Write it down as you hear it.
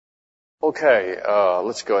Okay,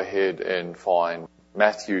 let's go ahead and find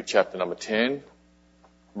Matthew chapter number 10.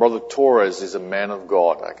 Brother Torres is a man of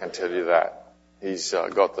God, I can tell you that. He's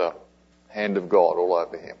got the hand of God all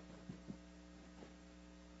over him.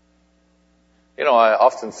 You know, I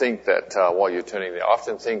often think that, while you're turning there, I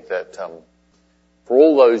often think that for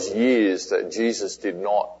all those years that Jesus did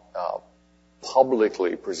not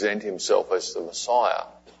publicly present himself as the Messiah,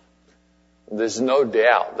 there's no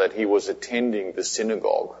doubt that he was attending the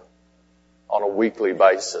synagogue on a weekly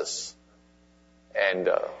basis and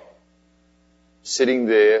sitting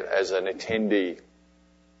there as an attendee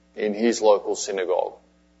in his local synagogue.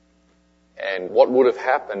 And what would have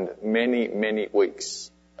happened many, many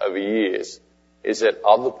weeks over years is that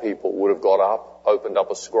other people would have got up, opened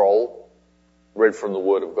up a scroll, read from the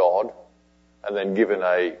Word of God, and then given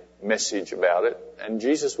a message about it, and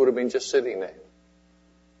Jesus would have been just sitting there.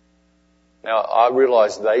 Now, I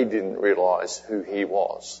realize they didn't realize who he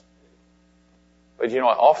was. But, you know,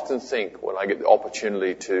 I often think when I get the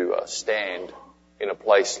opportunity to stand in a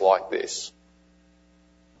place like this,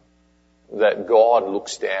 that God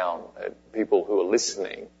looks down at people who are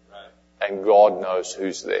listening and God knows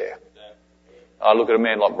who's there. I look at a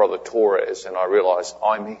man like Brother Torres and I realize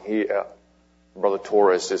I'm here. Brother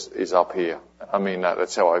Torres is up here. I mean,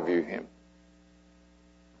 that's how I view him.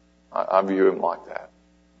 I view him like that.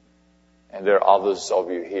 And there are others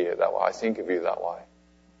of you here that way. I think of you that way.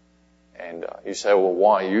 And you say, well,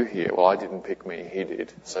 why are you here? Well, I didn't pick me, he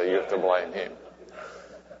did. So you have to blame him.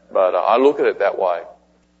 But I look at it that way.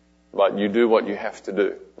 But you do what you have to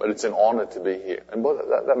do. But it's an honor to be here. And boy,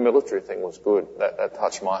 that military thing was good. That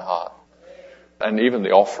touched my heart. And even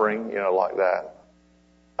the offering, you know, like that.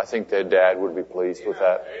 I think their dad would be pleased with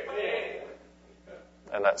that.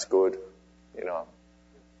 And that's good, you know.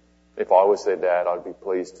 If I was their dad, I'd be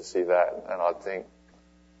pleased to see that. And I'd think,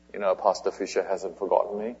 you know, Pastor Fisher hasn't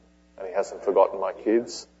forgotten me. And he hasn't forgotten my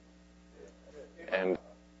kids. And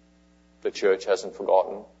the church hasn't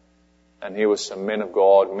forgotten. And here were some men of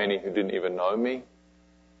God, many who didn't even know me,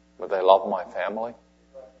 but they love my family.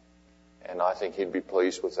 And I think he'd be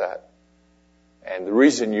pleased with that. And the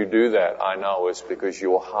reason you do that, I know, is because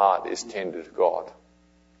your heart is tender to God.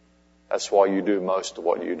 That's why you do most of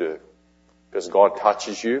what you do. Because God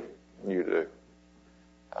touches you, you do.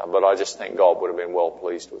 But I just think God would have been well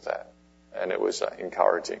pleased with that. And it was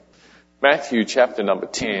encouraging. Matthew chapter number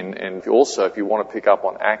 10, and also if you want to pick up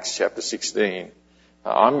on Acts chapter 16,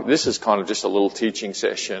 this is kind of just a little teaching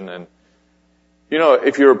session. And, you know,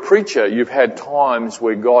 if you're a preacher, you've had times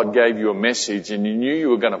where God gave you a message and you knew you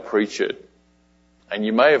were going to preach it. And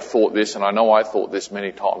you may have thought this, and I know I thought this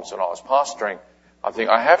many times when I was pastoring. I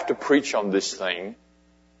think I have to preach on this thing,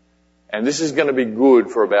 and this is going to be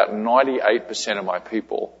good for about 98% of my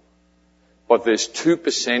people. But there's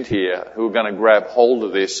 2% here who are going to grab hold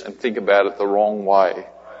of this and think about it the wrong way.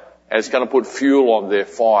 And it's going to put fuel on their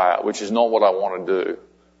fire, which is not what I want to do.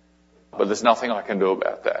 But there's nothing I can do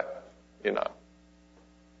about that, you know.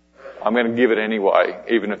 I'm going to give it anyway,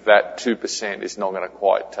 even if that 2% is not going to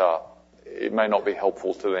quite, it may not be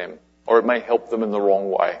helpful to them. Or it may help them in the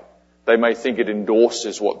wrong way. They may think it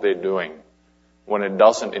endorses what they're doing when it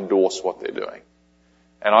doesn't endorse what they're doing.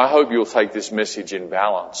 And I hope you'll take this message in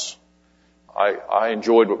balance. I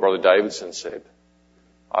enjoyed what Brother Davidson said.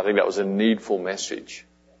 I think that was a needful message.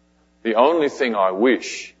 The only thing I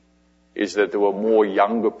wish is that there were more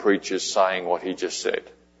younger preachers saying what he just said.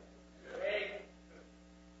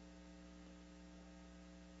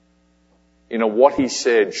 You know, what he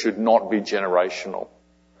said should not be generational.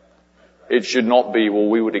 It should not be, well,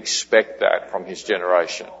 we would expect that from his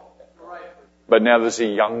generation. But now there's a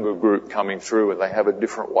younger group coming through and they have a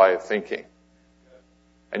different way of thinking.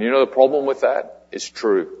 And you know the problem with that? It's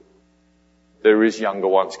true. There is younger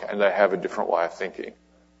ones and they have a different way of thinking.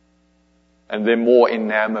 And they're more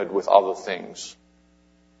enamored with other things.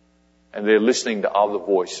 And they're listening to other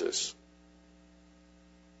voices.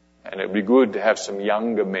 And it'd be good to have some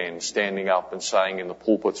younger men standing up and saying in the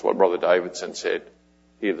pulpits what Brother Davidson said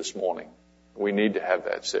here this morning. We need to have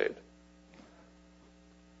that said.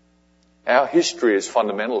 Our history as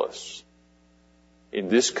fundamentalists in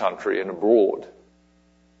this country and abroad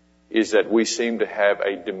is that we seem to have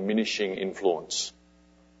a diminishing influence.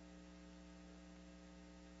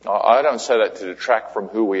 I don't say that to detract from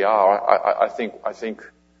who we are. I think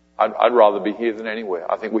I'd rather be here than anywhere.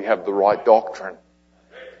 I think we have the right doctrine.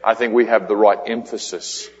 I think we have the right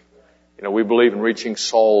emphasis. You know, we believe in reaching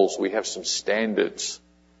souls. We have some standards.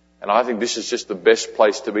 And I think this is just the best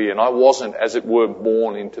place to be. And I wasn't, as it were,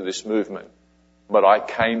 born into this movement. But I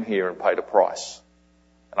came here and paid a price.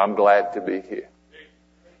 And I'm glad to be here.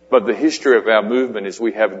 But the history of our movement is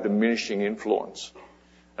we have a diminishing influence.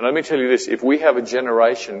 And let me tell you this, if we have a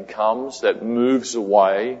generation comes that moves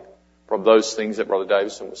away from those things that Brother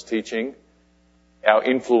Davison was teaching, our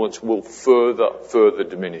influence will further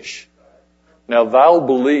diminish. Now they'll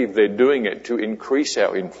believe they're doing it to increase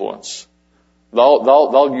our influence.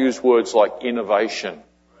 They'll use words like innovation.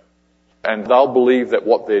 And they'll believe that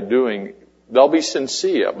what they're doing, they'll be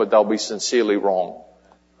sincere, but they'll be sincerely wrong.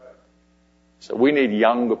 So we need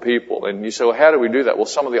younger people. And you say, well, how do we do that? Well,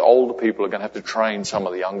 some of the older people are going to have to train some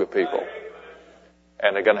of the younger people.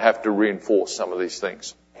 And they're going to have to reinforce some of these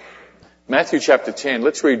things. Matthew chapter 10,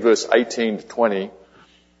 let's read verse 18 to 20.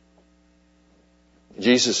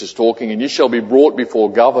 Jesus is talking, and you shall be brought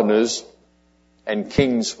before governors and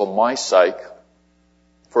kings for my sake,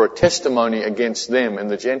 for a testimony against them and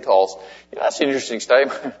the Gentiles. You know, that's an interesting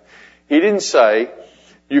statement. He didn't say,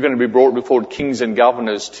 you're going to be brought before kings and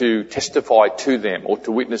governors to testify to them or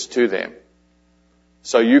to witness to them.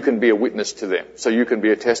 So you can be a witness to them. So you can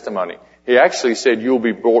be a testimony. He actually said you'll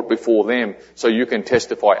be brought before them so you can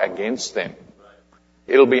testify against them.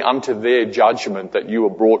 It'll be unto their judgment that you are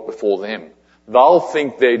brought before them. They'll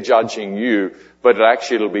think they're judging you, but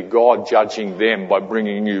actually it'll be God judging them by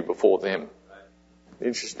bringing you before them.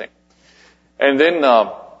 Interesting. And then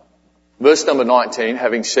verse number 19,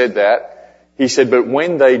 having said that, he said, but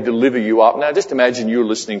when they deliver you up, now just imagine you're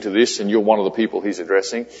listening to this and you're one of the people he's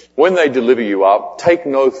addressing. When they deliver you up, take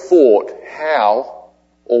no thought how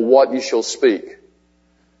or what you shall speak.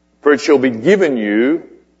 For it shall be given you,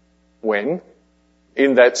 when?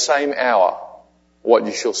 In that same hour, what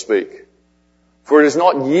you shall speak. For it is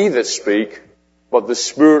not ye that speak, but the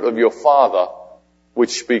Spirit of your Father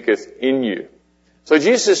which speaketh in you. So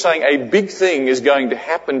Jesus is saying a big thing is going to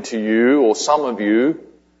happen to you, or some of you.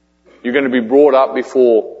 You're going to be brought up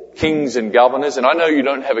before kings and governors. And I know you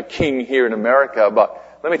don't have a king here in America,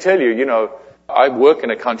 but let me tell you, you know, I work in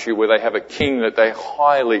a country where they have a king that they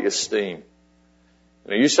highly esteem.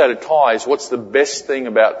 You know, you say to Thais, what's the best thing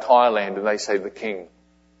about Thailand? And they say the king.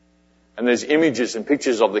 And there's images and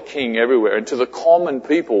pictures of the king everywhere. And to the common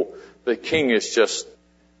people, the king is just,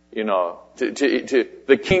 you know,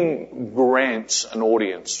 the king grants an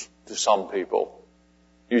audience to some people.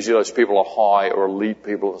 Usually those people are high or elite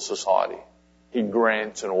people in society. He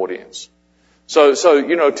grants an audience. So,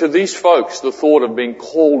 you know, to these folks, the thought of being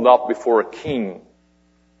called up before a king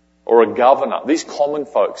or a governor, these common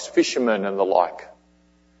folks, fishermen and the like,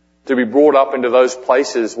 to be brought up into those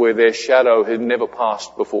places where their shadow had never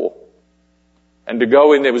passed before. And to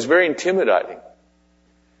go in there was very intimidating.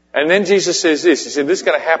 And then Jesus says this. He said, this is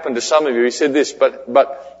going to happen to some of you. He said this,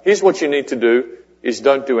 but here's what you need to do is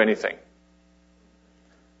don't do anything.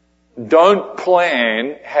 Don't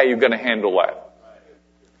plan how you're going to handle that.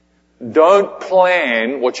 Don't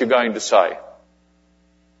plan what you're going to say.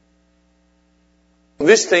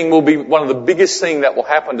 This thing will be one of the biggest things that will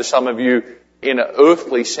happen to some of you in an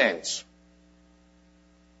earthly sense.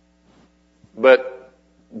 But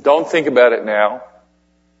don't think about it now.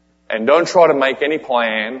 And don't try to make any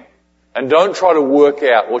plan. And don't try to work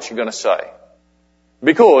out what you're going to say.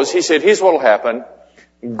 Because, he said, here's what will happen.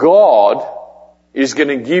 God is going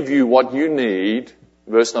to give you what you need,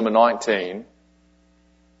 verse number 19.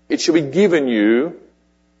 It shall be given you.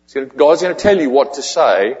 God's going to tell you what to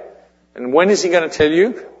say. And when is he going to tell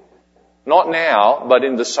you? Not now, but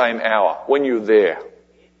in the same hour. When you're there,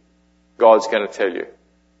 God's going to tell you.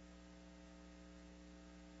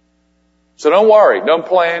 So don't worry. Don't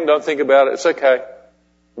plan. Don't think about it. It's okay.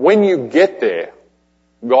 When you get there,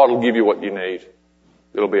 God will give you what you need.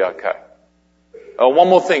 It'll be okay. One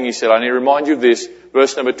more thing, he said, I need to remind you of this.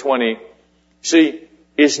 Verse number 20. See,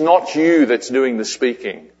 it's not you that's doing the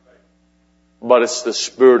speaking, but it's the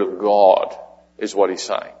Spirit of God, is what he's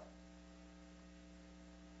saying.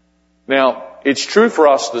 Now, it's true for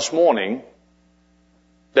us this morning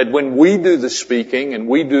that when we do the speaking and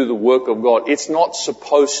we do the work of God, it's not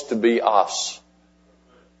supposed to be us.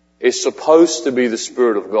 It's supposed to be the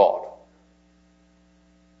Spirit of God.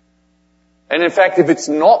 And in fact, if it's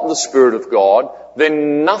not the Spirit of God,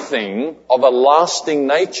 then nothing of a lasting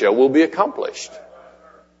nature will be accomplished.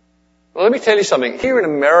 Well, let me tell you something. Here in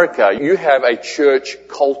America, you have a church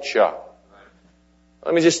culture.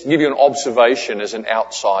 Let me just give you an observation as an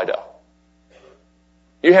outsider.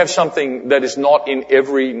 You have something that is not in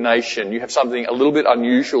every nation. You have something a little bit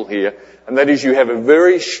unusual here, and that is you have a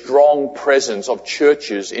very strong presence of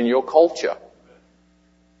churches in your culture.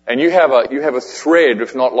 And you have a thread,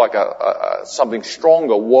 if not like something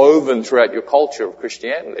stronger, woven throughout your culture of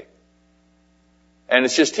Christianity. And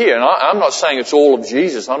it's just here. And I'm not saying it's all of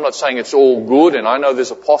Jesus. I'm not saying it's all good. And I know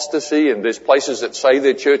there's apostasy and there's places that say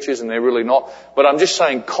they're churches and they're really not. But I'm just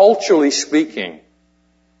saying, culturally speaking,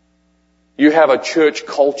 you have a church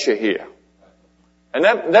culture here. And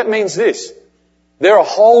that means this. There are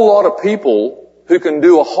a whole lot of people who can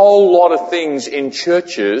do a whole lot of things in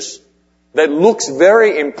churches that looks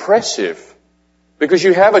very impressive because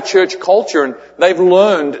you have a church culture and they've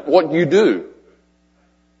learned what you do.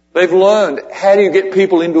 They've learned how do you get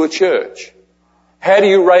people into a church? How do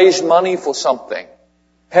you raise money for something?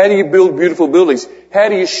 How do you build beautiful buildings? How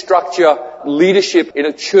do you structure leadership in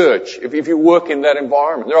a church if you work in that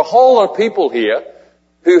environment? There are a whole lot of people here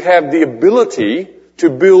who have the ability to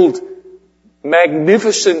build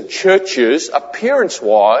magnificent churches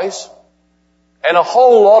appearance-wise, and a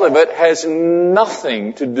whole lot of it has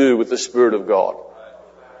nothing to do with the Spirit of God.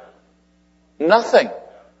 Nothing.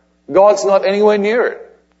 God's not anywhere near it.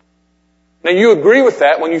 Now you agree with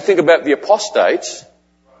that when you think about the apostates,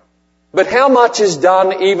 but how much is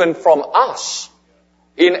done even from us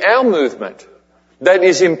in our movement that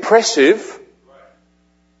is impressive,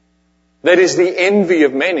 that is the envy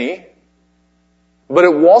of many, but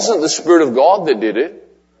it wasn't the Spirit of God that did it.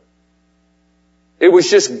 It was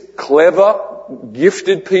just clever,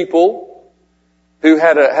 gifted people who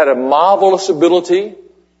had a marvelous ability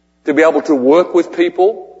to be able to work with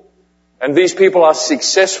people. And these people are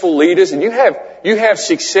successful leaders, and you have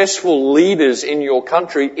successful leaders in your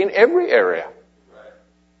country in every area.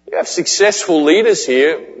 You have successful leaders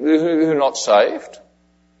here who are not saved.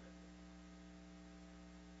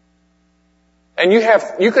 And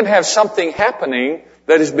you can have something happening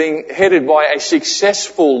that is being headed by a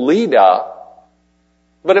successful leader,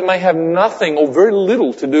 but it may have nothing or very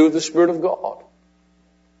little to do with the Spirit of God.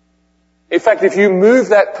 In fact, if you move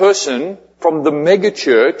that person from the mega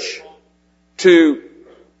church to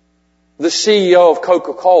the CEO of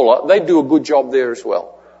Coca-Cola, they do a good job there as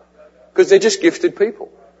well. Because they're just gifted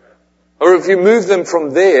people. Or if you move them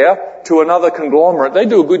from there to another conglomerate, they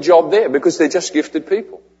do a good job there because they're just gifted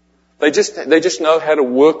people. They just know how to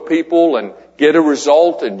work people and get a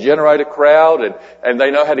result and generate a crowd, and they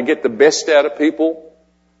know how to get the best out of people.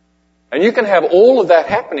 And you can have all of that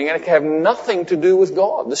happening and it can have nothing to do with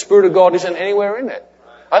God. The Spirit of God isn't anywhere in it.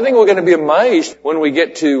 I think we're going to be amazed when we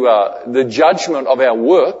get to the judgment of our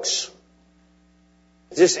works,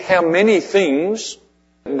 just how many things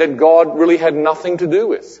that God really had nothing to do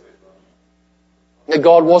with, that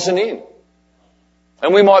God wasn't in.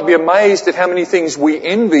 And we might be amazed at how many things we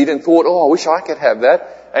envied and thought, oh, I wish I could have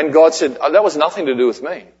that. And God said, oh, that was nothing to do with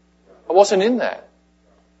me. I wasn't in that.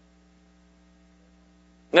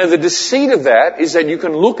 Now, the deceit of that is that you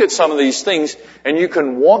can look at some of these things and you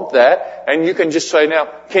can want that, and you can just say, now,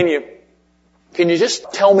 can you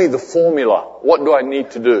just tell me the formula? What do I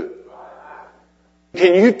need to do?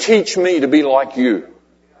 Can you teach me to be like you?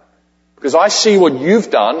 Because I see what you've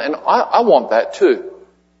done and I want that too.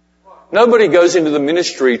 Nobody goes into the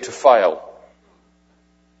ministry to fail.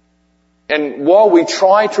 And while we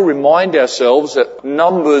try to remind ourselves that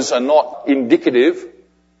numbers are not indicative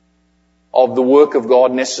of the work of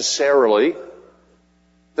God necessarily,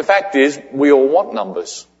 the fact is we all want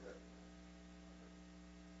numbers.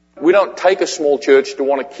 We don't take a small church to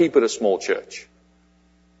want to keep it a small church.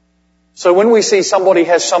 So when we see somebody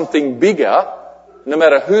has something bigger, no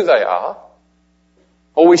matter who they are,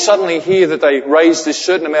 or we suddenly hear that they raised this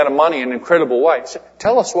certain amount of money in an incredible way,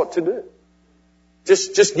 tell us what to do.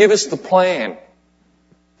 Just give us the plan.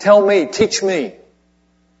 Tell me, teach me,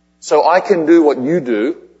 so I can do what you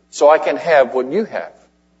do, so I can have what you have.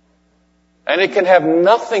 And it can have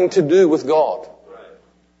nothing to do with God.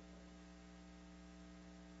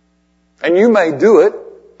 And you may do it,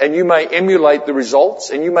 and you may emulate the results,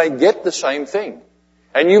 and you may get the same thing.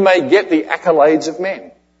 And you may get the accolades of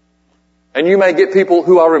men. And you may get people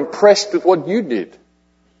who are impressed with what you did.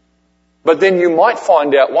 But then you might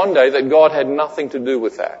find out one day that God had nothing to do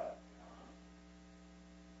with that.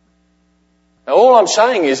 Now, all I'm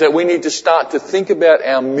saying is that we need to start to think about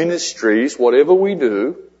our ministries, whatever we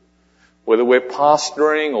do, whether we're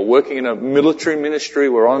pastoring or working in a military ministry,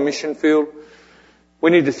 we're on a mission field.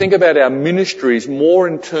 We need to think about our ministries more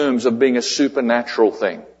in terms of being a supernatural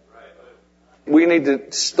thing. We need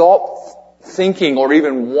to stop thinking or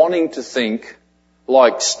even wanting to think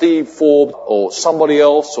like Steve Forbes or somebody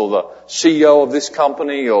else or the CEO of this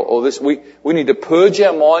company or this. We need to purge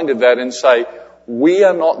our mind of that and say, we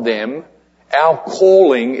are not them. Our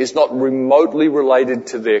calling is not remotely related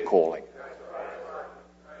to their calling.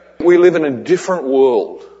 We live in a different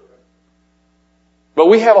world. But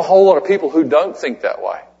we have a whole lot of people who don't think that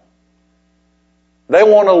way. They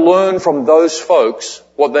want to learn from those folks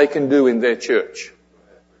what they can do in their church.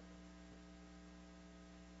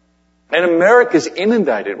 And America's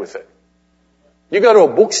inundated with it. You go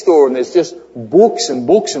to a bookstore and there's just books and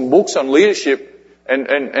books and books on leadership,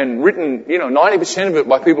 and written, 90% of it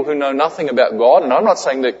by people who know nothing about God. And I'm not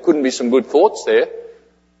saying there couldn't be some good thoughts there.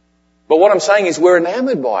 But what I'm saying is we're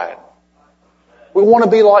enamored by it. We want to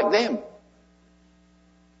be like them.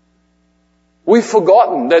 We've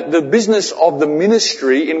forgotten that the business of the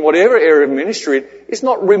ministry, in whatever area of ministry, is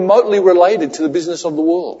not remotely related to the business of the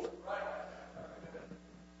world.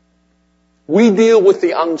 We deal with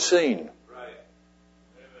the unseen.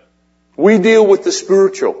 We deal with the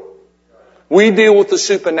spiritual. We deal with the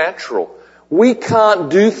supernatural. We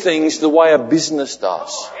can't do things the way a business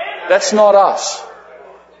does. That's not us.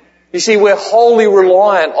 You see, we're wholly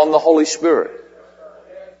reliant on the Holy Spirit.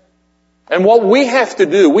 And what we have to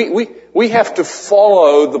do, we have to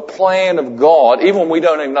follow the plan of God, even when we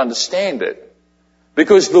don't even understand it.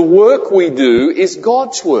 Because the work we do is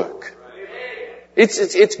God's work.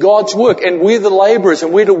 It's God's work, and we're the labourers,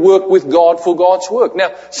 and we're to work with God for God's work.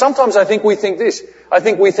 Now, sometimes I think we think this. I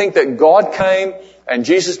think we think that God came, and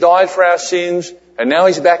Jesus died for our sins, and now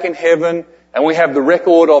He's back in heaven, and we have the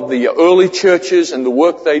record of the early churches and the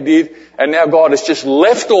work they did, and now God has just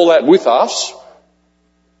left all that with us.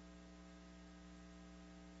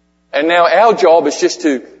 And now our job is just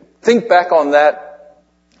to think back on that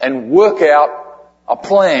and work out a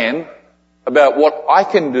plan about what I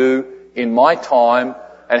can do in my time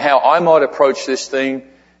and how I might approach this thing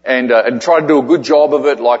and try to do a good job of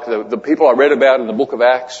it, like the people I read about in the book of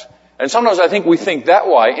Acts. And sometimes I think we think that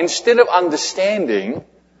way instead of understanding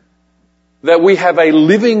that we have a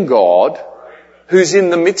living God who's in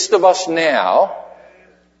the midst of us now,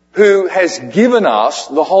 who has given us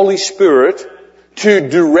the Holy Spirit to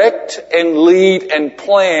direct and lead and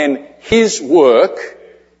plan His work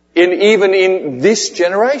even in this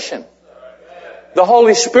generation. The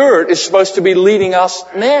Holy Spirit is supposed to be leading us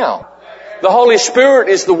now. The Holy Spirit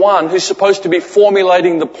is the one who's supposed to be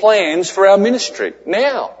formulating the plans for our ministry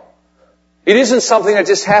now. It isn't something that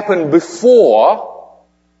just happened before,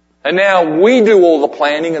 and now we do all the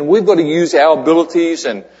planning, and we've got to use our abilities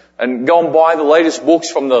and go and buy the latest books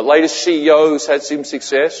from the latest CEO who's had some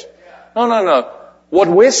success. No. What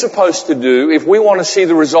we're supposed to do, if we want to see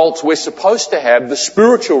the results we're supposed to have, the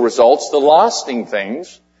spiritual results, the lasting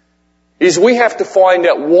things, is we have to find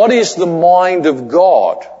out what is the mind of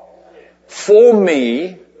God for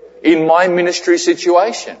me in my ministry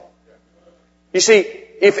situation. You see,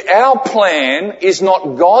 if our plan is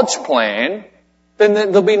not God's plan, then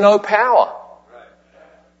there'll be no power.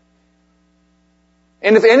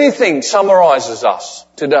 And if anything summarizes us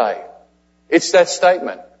today, it's that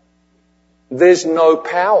statement. There's no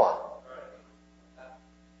power.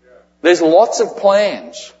 There's lots of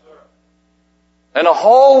plans. And a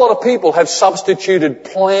whole lot of people have substituted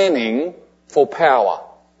planning for power.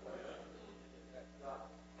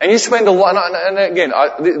 And you spend a lot, and again,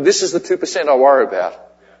 this is the 2% I worry about,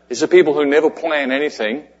 is the people who never plan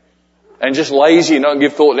anything and just lazy and don't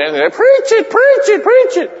give thought to anything.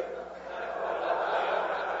 Preach it.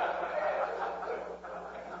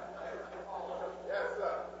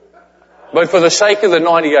 But for the sake of the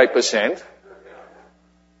 98%,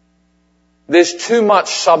 there's too much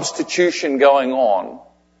substitution going on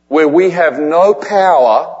where we have no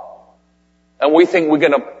power and we think we're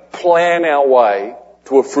going to plan our way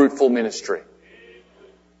to a fruitful ministry.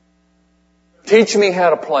 Teach me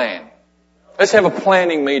how to plan. Let's have a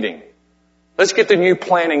planning meeting. Let's get the new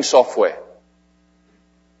planning software.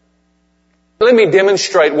 Let me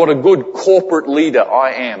demonstrate what a good corporate leader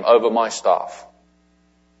I am over my staff.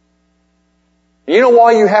 You know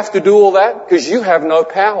why you have to do all that? Because you have no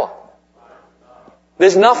power.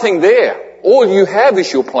 There's nothing there. All you have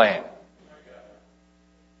is your plan.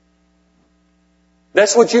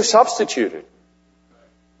 That's what you've substituted.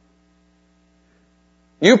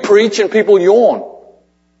 You preach and people yawn.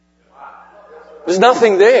 There's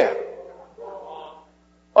nothing there.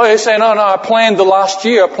 Oh, you're saying, no, I planned the last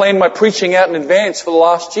year. I planned my preaching out in advance for the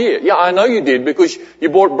last year. Yeah, I know you did because you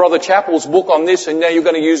bought Brother Chappell's book on this and now you're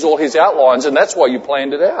going to use all his outlines and that's why you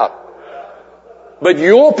planned it out. But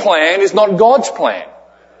your plan is not God's plan.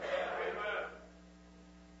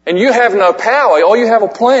 And you have no power, or you have a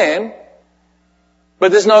plan,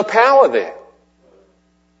 but there's no power there.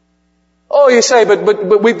 Oh, you say,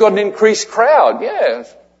 but we've got an increased crowd. Yeah.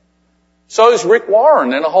 So is Rick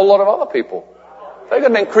Warren and a whole lot of other people. They've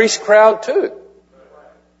got an increased crowd too.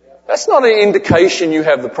 That's not an indication you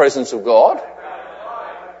have the presence of God.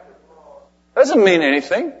 Doesn't mean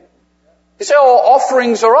anything. You say, oh,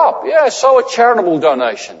 offerings are up. Yeah, so are charitable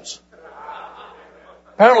donations.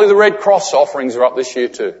 Apparently the Red Cross offerings are up this year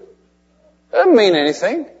too. Doesn't mean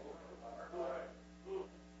anything.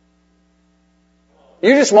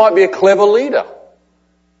 You just might be a clever leader.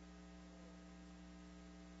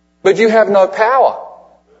 But you have no power.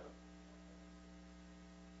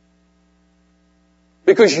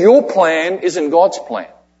 Because your plan isn't God's plan.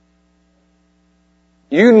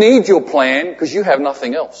 You need your plan because you have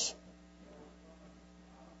nothing else.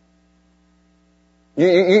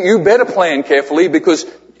 You better plan carefully because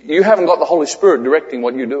you haven't got the Holy Spirit directing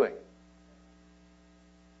what you're doing.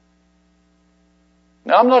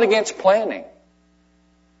 Now, I'm not against planning.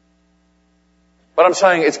 But I'm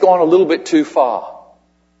saying it's gone a little bit too far.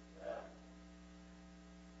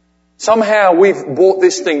 Somehow we've bought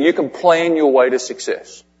this thing, you can plan your way to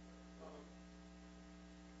success.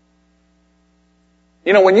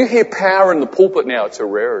 You know, when you hear power in the pulpit now, it's a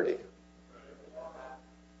rarity.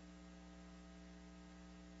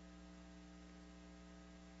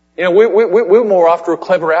 You know, we're more after a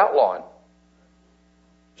clever outline.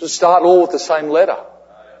 Just start all with the same letter.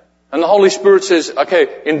 And the Holy Spirit says,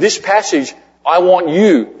 okay, in this passage, I want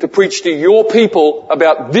you to preach to your people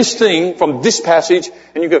about this thing from this passage.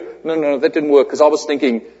 And you go, no, that didn't work because I was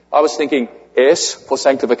thinking S for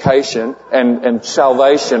sanctification and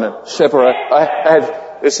salvation and separate.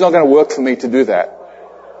 It's not going to work for me to do that.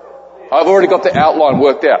 I've already got the outline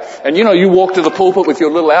worked out. And you know, you walk to the pulpit with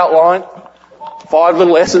your little outline, 5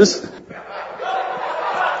 little S's.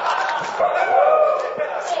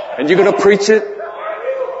 And you're going to preach it.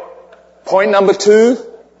 Point number 2.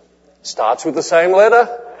 Starts with the same letter.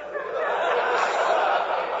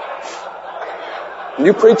 And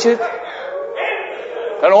you preach it.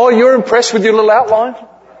 And you're impressed with your little outline.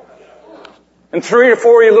 And 3 or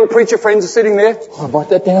 4 of your little preacher friends are sitting there. Oh, write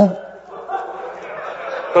that down.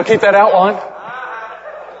 Gotta keep that outline.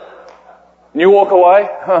 And you walk away.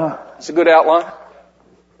 It's a good outline.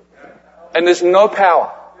 And there's no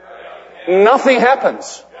power. Nothing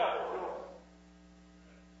happens.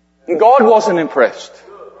 And God wasn't impressed.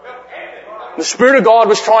 The Spirit of God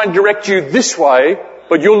was trying to direct you this way,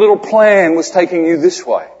 but your little plan was taking you this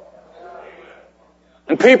way.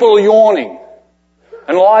 And people are yawning.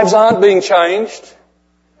 And lives aren't being changed.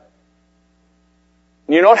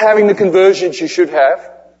 And you're not having the conversions you should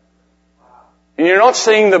have. And you're not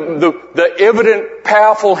seeing the evident,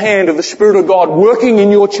 powerful hand of the Spirit of God working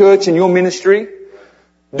in your church and your ministry,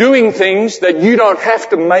 doing things that you don't have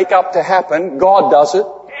to make up to happen. God does it.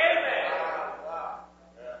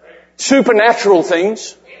 Supernatural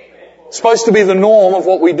things, supposed to be the norm of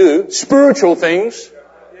what we do. Spiritual things,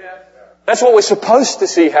 that's what we're supposed to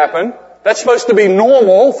see happen. That's supposed to be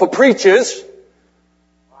normal for preachers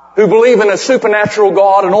who believe in a supernatural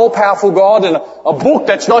God, an all-powerful God, and a book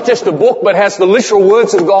that's not just a book but has the literal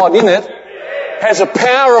words of God in it, has a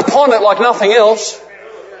power upon it like nothing else.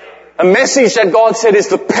 A message that God said is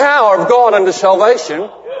the power of God unto salvation.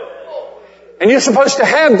 And you're supposed to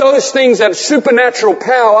have those things, that supernatural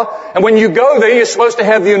power. And when you go there, you're supposed to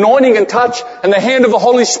have the anointing and touch and the hand of the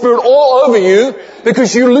Holy Spirit all over you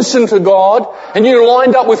because you listen to God and you're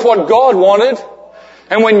lined up with what God wanted.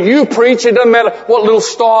 And when you preach, it doesn't matter what little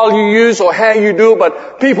style you use or how you do it,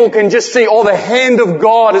 but people can just see, the hand of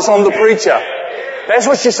God is on the preacher. That's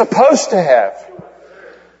what you're supposed to have.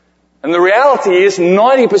 And the reality is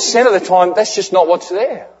 90% of the time, that's just not what's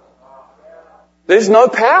there. There's no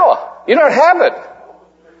power. You don't have it.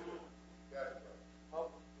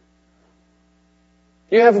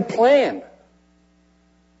 You have a plan.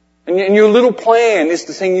 And your little plan is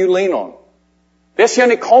the thing you lean on. That's the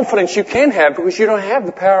only confidence you can have because you don't have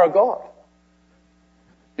the power of God.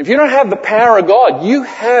 If you don't have the power of God, you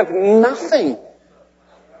have nothing.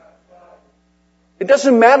 It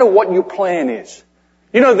doesn't matter what your plan is.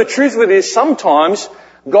 You know, the truth of it is sometimes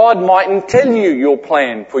God mightn't tell you your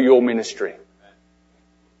plan for your ministry.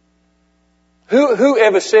 Who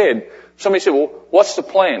ever said, somebody said, well, what's the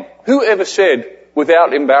plan? Who ever said,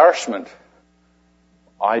 without embarrassment,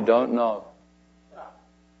 I don't know?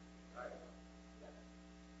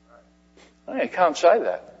 No, you can't say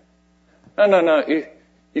that. No.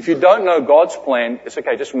 If you don't know God's plan, it's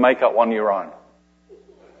okay, just make up one of your own.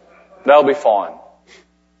 They'll be fine.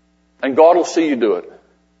 And God will see you do it.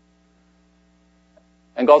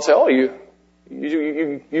 And God say,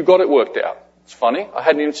 you got it worked out. It's funny, I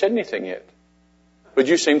hadn't even said anything yet. But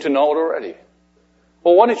you seem to know it already.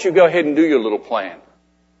 Well, why don't you go ahead and do your little plan?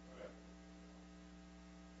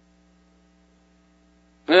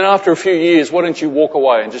 And then after a few years, why don't you walk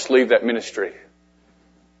away and just leave that ministry?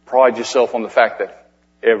 Pride yourself on the fact that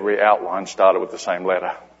every outline started with the same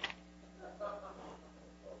letter.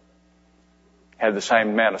 Had the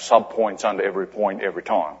same amount of sub-points under every point every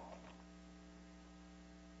time.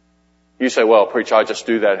 You say, well, preacher, I just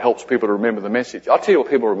do that. It helps people to remember the message. I'll tell you what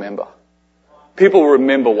people remember. People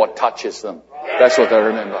remember what touches them. That's what they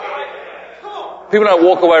remember. People don't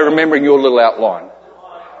walk away remembering your little outline.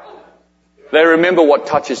 They remember what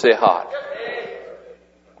touches their heart.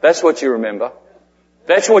 That's what you remember.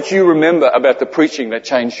 That's what you remember about the preaching that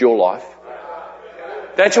changed your life.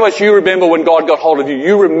 That's what you remember when God got hold of you.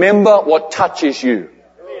 You remember what touches you.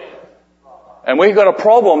 And we've got a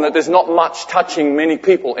problem that there's not much touching many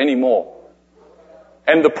people anymore.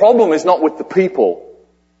 And the problem is not with the people.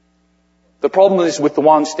 The problem is with the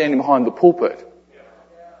one standing behind the pulpit.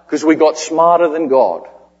 Because we got smarter than God.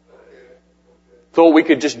 Thought we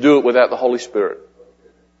could just do it without the Holy Spirit.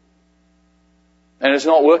 And it's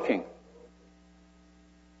not working.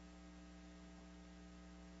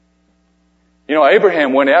 You know,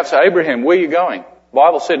 Abraham went out. So Abraham, where are you going? The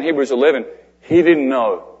Bible said in Hebrews 11, he didn't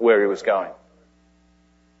know where he was going.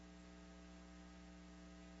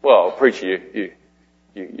 Well, preacher,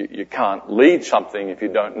 you can't lead something if you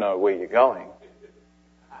don't know where you're going.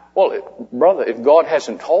 Well, brother, if God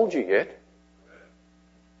hasn't told you yet,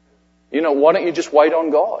 you know, why don't you just wait on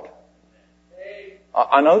God?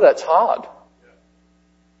 I know that's hard.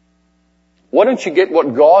 Why don't you get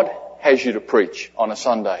what God has you to preach on a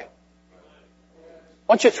Sunday?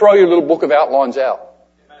 Why don't you throw your little book of outlines out?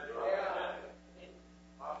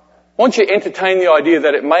 Why don't you entertain the idea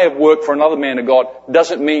that it may have worked for another man of God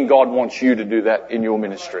doesn't mean God wants you to do that in your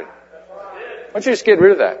ministry? Why don't you just get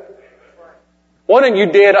rid of that? Why don't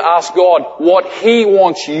you dare to ask God what He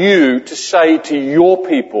wants you to say to your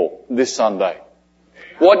people this Sunday?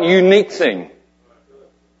 What unique thing?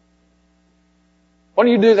 Why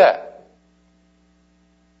don't you do that?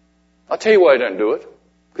 I'll tell you why I don't do it.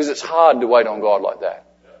 Because it's hard to wait on God like that.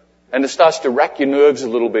 And it starts to rack your nerves a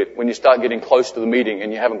little bit when you start getting close to the meeting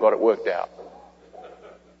and you haven't got it worked out.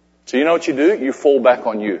 So you know what you do? You fall back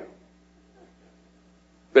on you.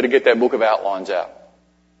 Better get that book of outlines out.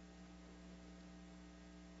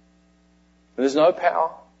 And there's no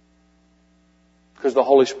power. Because the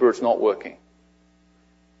Holy Spirit's not working.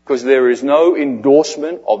 Because there is no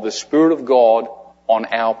endorsement of the Spirit of God on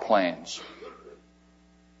our plans.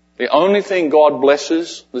 The only thing God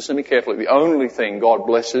blesses, listen to me carefully, the only thing God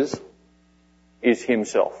blesses is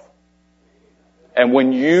Himself. And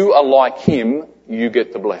when you are like Him, you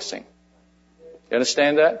get the blessing. You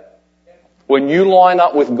understand that? When you line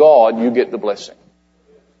up with God, you get the blessing.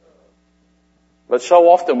 But so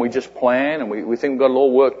often we just plan and we think we've got it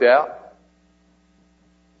all worked out.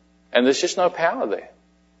 And there's just no power there.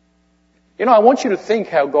 You know, I want you to think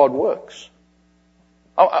how God works.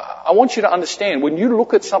 I want you to understand, when you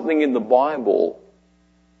look at something in the Bible,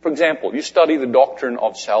 for example, you study the doctrine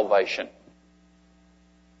of salvation.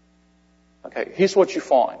 Okay, here's what you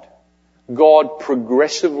find. God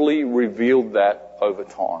progressively revealed that over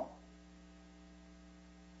time.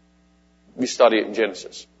 You study it in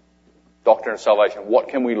Genesis. Doctrine of salvation. What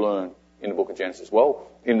can we learn in the book of Genesis? Well,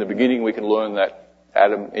 in the beginning we can learn that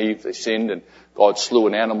Adam and Eve, they sinned and God slew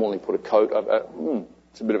an animal and He put a coat over it.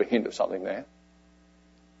 It's a bit of a hint of something there.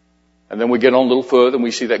 And then we get on a little further and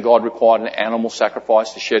we see that God required an animal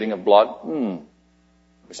sacrifice, the shedding of blood.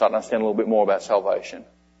 We start to understand a little bit more about salvation.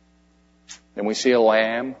 Then we see a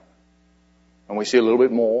lamb, and we see a little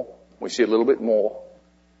bit more, we see a little bit more,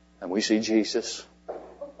 and we see Jesus.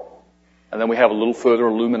 And then we have a little further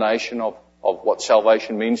illumination of what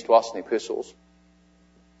salvation means to us in the epistles.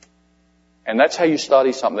 And that's how you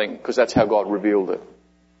study something, because that's how God revealed it.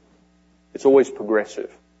 It's always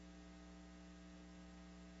progressive.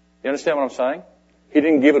 You understand what I'm saying? He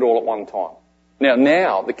didn't give it all at one time.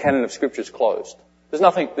 Now the canon of Scripture is closed. There's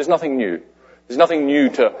nothing new. There's nothing new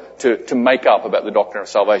to make up about the doctrine of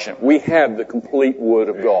salvation. We have the complete Word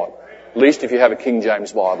of God. At least if you have a King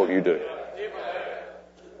James Bible, you do.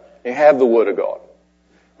 You have the Word of God.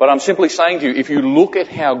 But I'm simply saying to you, if you look at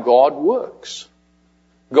how God works,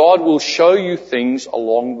 God will show you things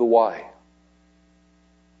along the way.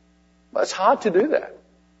 But it's hard to do that.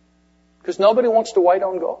 Because nobody wants to wait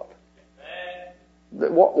on God.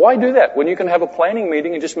 Why do that when you can have a planning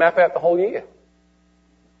meeting and just map out the whole year?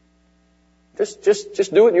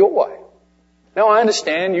 Just do it your way. Now I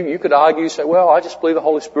understand you could argue, say, well, I just believe the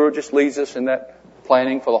Holy Spirit just leads us in that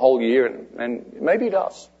planning for the whole year, and maybe He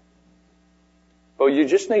does. But you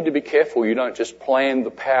just need to be careful you don't just plan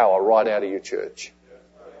the power right out of your church.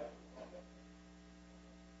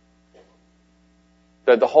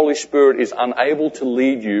 That the Holy Spirit is unable to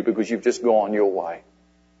lead you because you've just gone your way.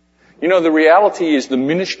 You know, the reality is the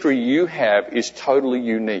ministry you have is totally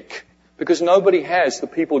unique because nobody has the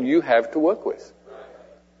people you have to work with.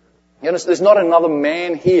 You know, there's not another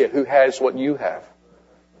man here who has what you have.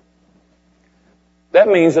 That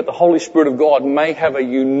means that the Holy Spirit of God may have a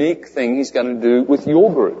unique thing He's going to do with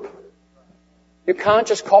your group. You can't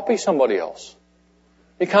just copy somebody else.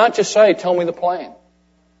 You can't just say, tell me the plan.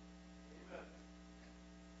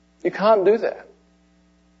 You can't do that.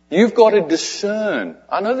 You've got to discern.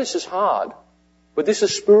 I know this is hard, but this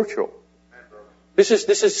is spiritual. This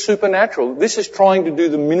is supernatural. This is trying to do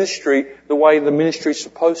the ministry the way the ministry is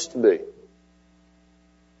supposed to be.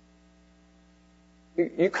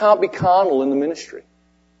 You can't be carnal in the ministry.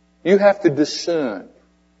 You have to discern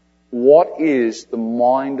what is the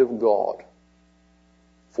mind of God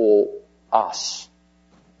for us,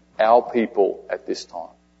 our people at this time.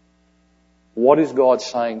 What is God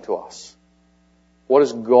saying to us? What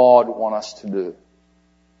does God want us to do?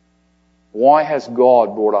 Why has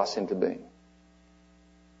God brought us into being?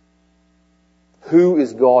 Who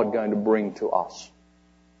is God going to bring to us?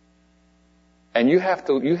 And you have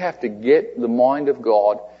to get the mind of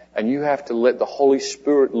God, and you have to let the Holy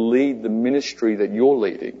Spirit lead the ministry that you're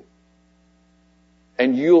leading.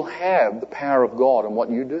 And you'll have the power of God in what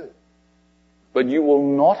you do. But you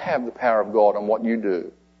will not have the power of God in what you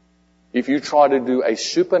do if you try to do a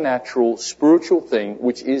supernatural, spiritual thing,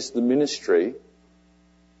 which is the ministry,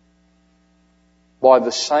 by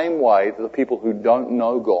the same way that the people who don't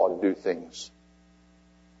know God do things.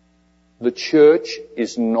 The church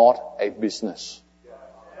is not a business.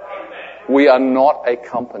 We are not a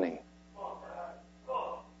company.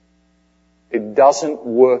 It doesn't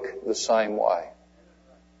work the same way.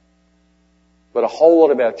 But a whole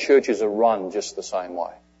lot of our churches are run just the same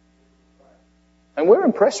way. And we're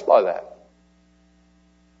impressed by that.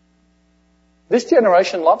 This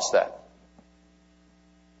generation loves that.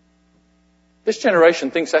 This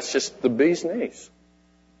generation thinks that's just the bee's knees.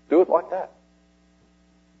 Do it like that.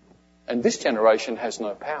 And this generation has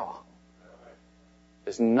no power.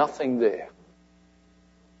 There's nothing there.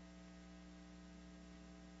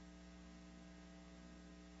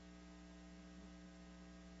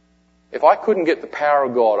 If I couldn't get the power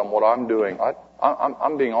of God on what I'm doing,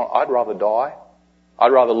 I'm being honest, I'd rather die.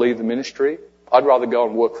 I'd rather leave the ministry. I'd rather go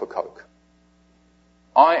and work for Coke.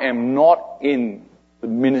 I am not in the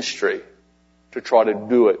ministry to try to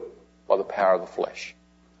do it by the power of the flesh.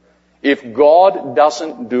 If God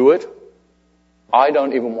doesn't do it, I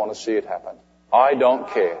don't even want to see it happen. I don't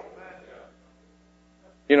care.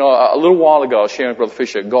 You know, a little while ago, I was sharing with Brother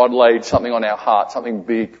Fisher, God laid something on our heart, something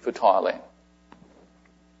big for Thailand.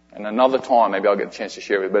 And another time, maybe I'll get a chance to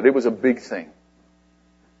share it, but it was a big thing.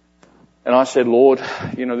 And I said, Lord,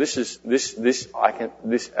 you know,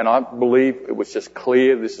 and I believe it was just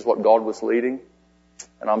clear this is what God was leading.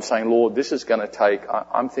 And I'm saying, Lord, this is going to take,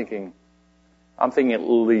 I'm thinking at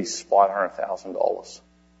least $500,000.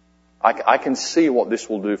 I can see what this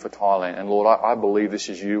will do for Thailand. And Lord, I believe this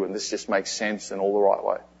is you and this just makes sense in all the right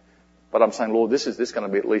way. But I'm saying, Lord, this is going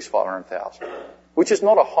to be at least $500,000. Which is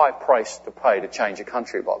not a high price to pay to change a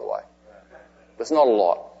country, by the way. That's not a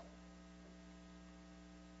lot.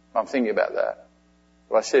 I'm thinking about that.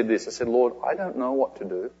 But I said this, I said, Lord, I don't know what to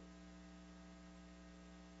do.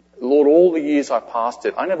 Lord, all the years I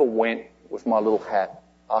pastored, I never went with my little hat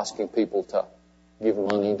asking people to give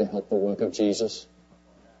money to help the work of Jesus.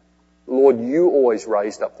 Lord, you always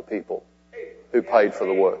raised up the people who paid for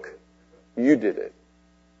the work. You did it.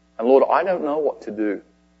 And Lord, I don't know what to do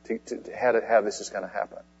how this is going to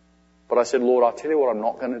happen. But I said, Lord, I'll tell you what I'm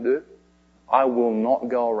not going to do. I will not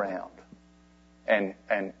go around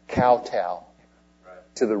and kowtow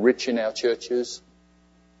to the rich in our churches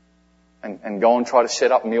and go and try to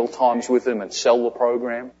set up meal times with them and sell the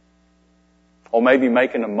program. Or maybe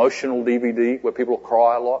make an emotional DVD where people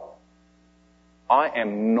cry a lot. I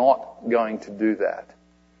am not going to do that.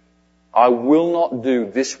 I will not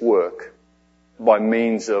do this work by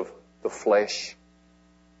means of the flesh,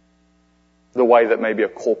 the way that maybe a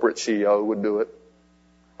corporate CEO would do it.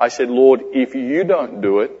 I said, Lord, if you don't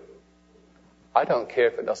do it, I don't care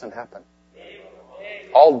if it doesn't happen.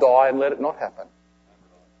 I'll die and let it not happen.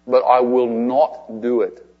 But I will not do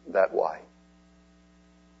it that way.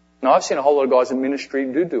 Now, I've seen a whole lot of guys in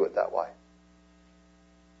ministry do it that way.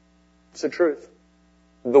 It's the truth.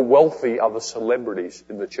 The wealthy are the celebrities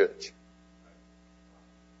in the church.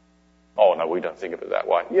 Oh, no, we don't think of it that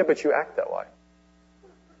way. Yeah, but you act that way.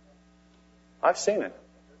 I've seen it.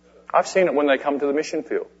 I've seen it when they come to the mission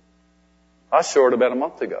field. I saw it about a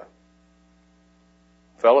month ago.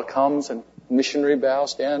 A fella comes and missionary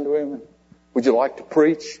bows down to him. And, would you like to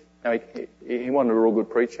preach? Now, he wasn't a real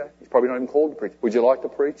good preacher. He's probably not even called to preach. Would you like to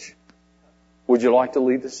preach? Would you like to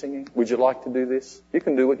lead the singing? Would you like to do this? You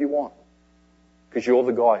can do what you want. Because you're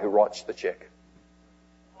the guy who writes the check.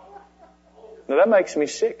 Now that makes me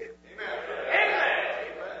sick.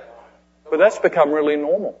 But that's become really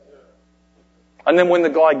normal. And then when the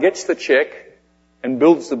guy gets the check and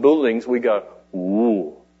builds the buildings, we go,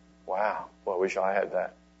 ooh, wow, well, I wish I had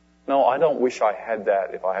that. No, I don't wish I had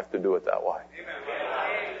that if I have to do it that way.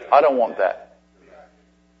 I don't want that.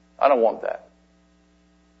 I don't want that.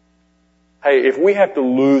 Hey, if we have to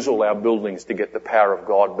lose all our buildings to get the power of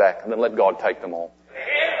God back, then let God take them all.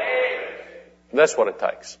 That's what it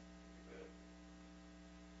takes.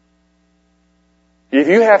 If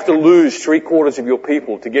you have to lose 3/4 of your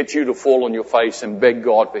people to get you to fall on your face and beg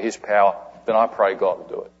God for His power, then I pray God will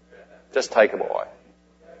do it. Just take them away.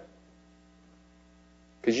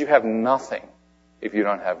 Because you have nothing if you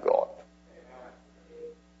don't have God.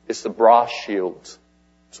 It's the brass shields.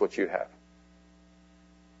 It's what you have.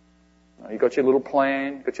 You got your little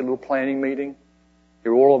plan, you got your little planning meeting.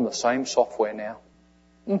 You're all on the same software now.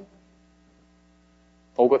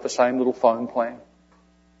 All got the same little phone plan.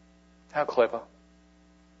 How clever.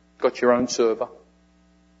 Got your own server.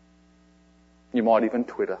 You might even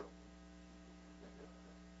Twitter.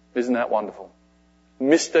 Isn't that wonderful?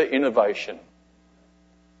 Mr. Innovation.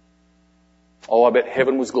 Oh, I bet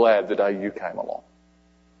heaven was glad the day you came along.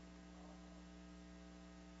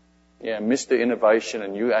 Yeah, Mr. Innovation,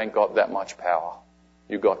 and you ain't got that much power.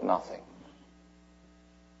 You got nothing.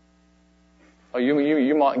 Oh,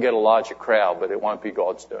 you might get a larger crowd, but it won't be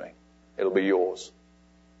God's doing. It'll be yours.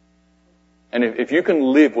 And if you can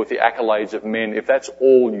live with the accolades of men, if that's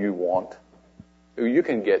all you want, you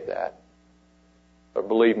can get that. But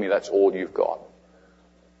believe me, that's all you've got.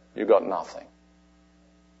 You've got nothing.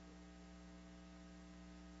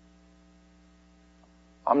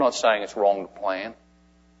 I'm not saying it's wrong to plan.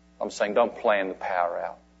 I'm saying don't plan the power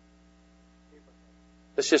out.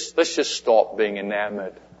 Let's just stop being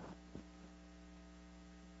enamored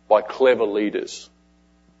by clever leaders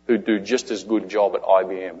who do just as good a job at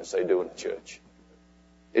IBM as they do in the church.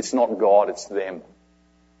 It's not God, it's them.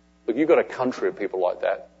 Look, you've got a country of people like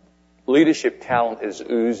that. Leadership talent is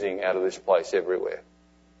oozing out of this place everywhere.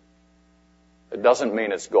 It doesn't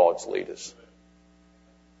mean it's God's leaders.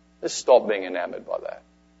 Let's stop being enamored by that.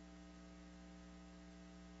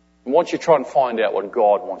 And once you try and find out what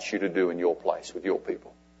God wants you to do in your place with your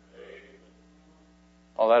people.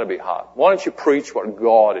 Oh, that'll be hard. Why don't you preach what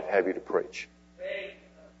God would have you to preach?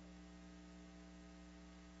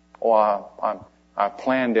 Oh, I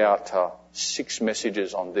planned out 6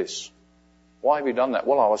 messages on this. Why have you done that?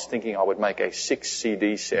 Well, I was thinking I would make a 6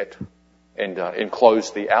 CD set and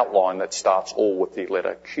enclose the outline that starts all with the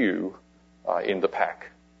letter Q in the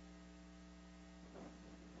pack.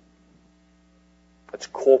 That's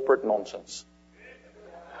corporate nonsense.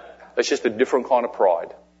 That's just a different kind of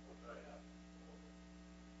pride.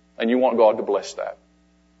 And you want God to bless that.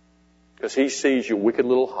 Because He sees your wicked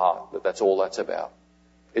little heart, that's all that's about.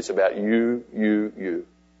 It's about you.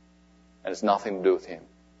 And it's nothing to do with Him.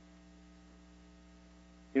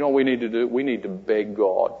 You know what we need to do? We need to beg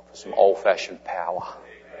God for some old-fashioned power.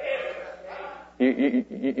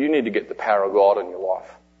 You need to get the power of God in your life.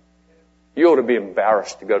 You ought to be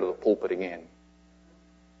embarrassed to go to the pulpit again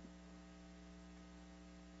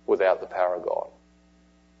without the power of God.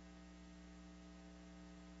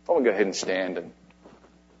 Why don't we go ahead and stand and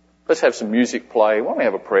let's have some music play. Why don't we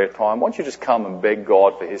have a prayer time? Why don't you just come and beg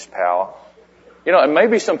God for His power? You know, and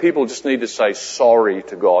maybe some people just need to say sorry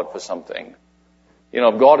to God for something. You know,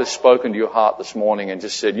 if God has spoken to your heart this morning and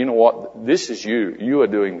just said, you know what, this is you. You are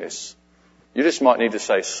doing this. You just might need to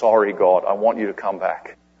say, sorry, God, I want you to come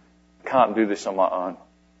back. I can't do this on my own.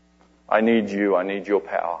 I need you. I need your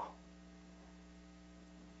power.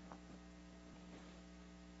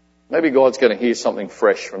 Maybe God's going to hear something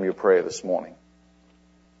fresh from your prayer this morning.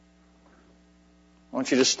 Why don't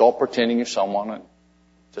you just stop pretending you're someone and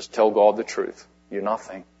just tell God the truth. You're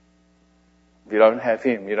nothing. If you don't have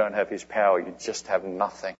Him, you don't have His power. You just have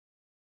nothing.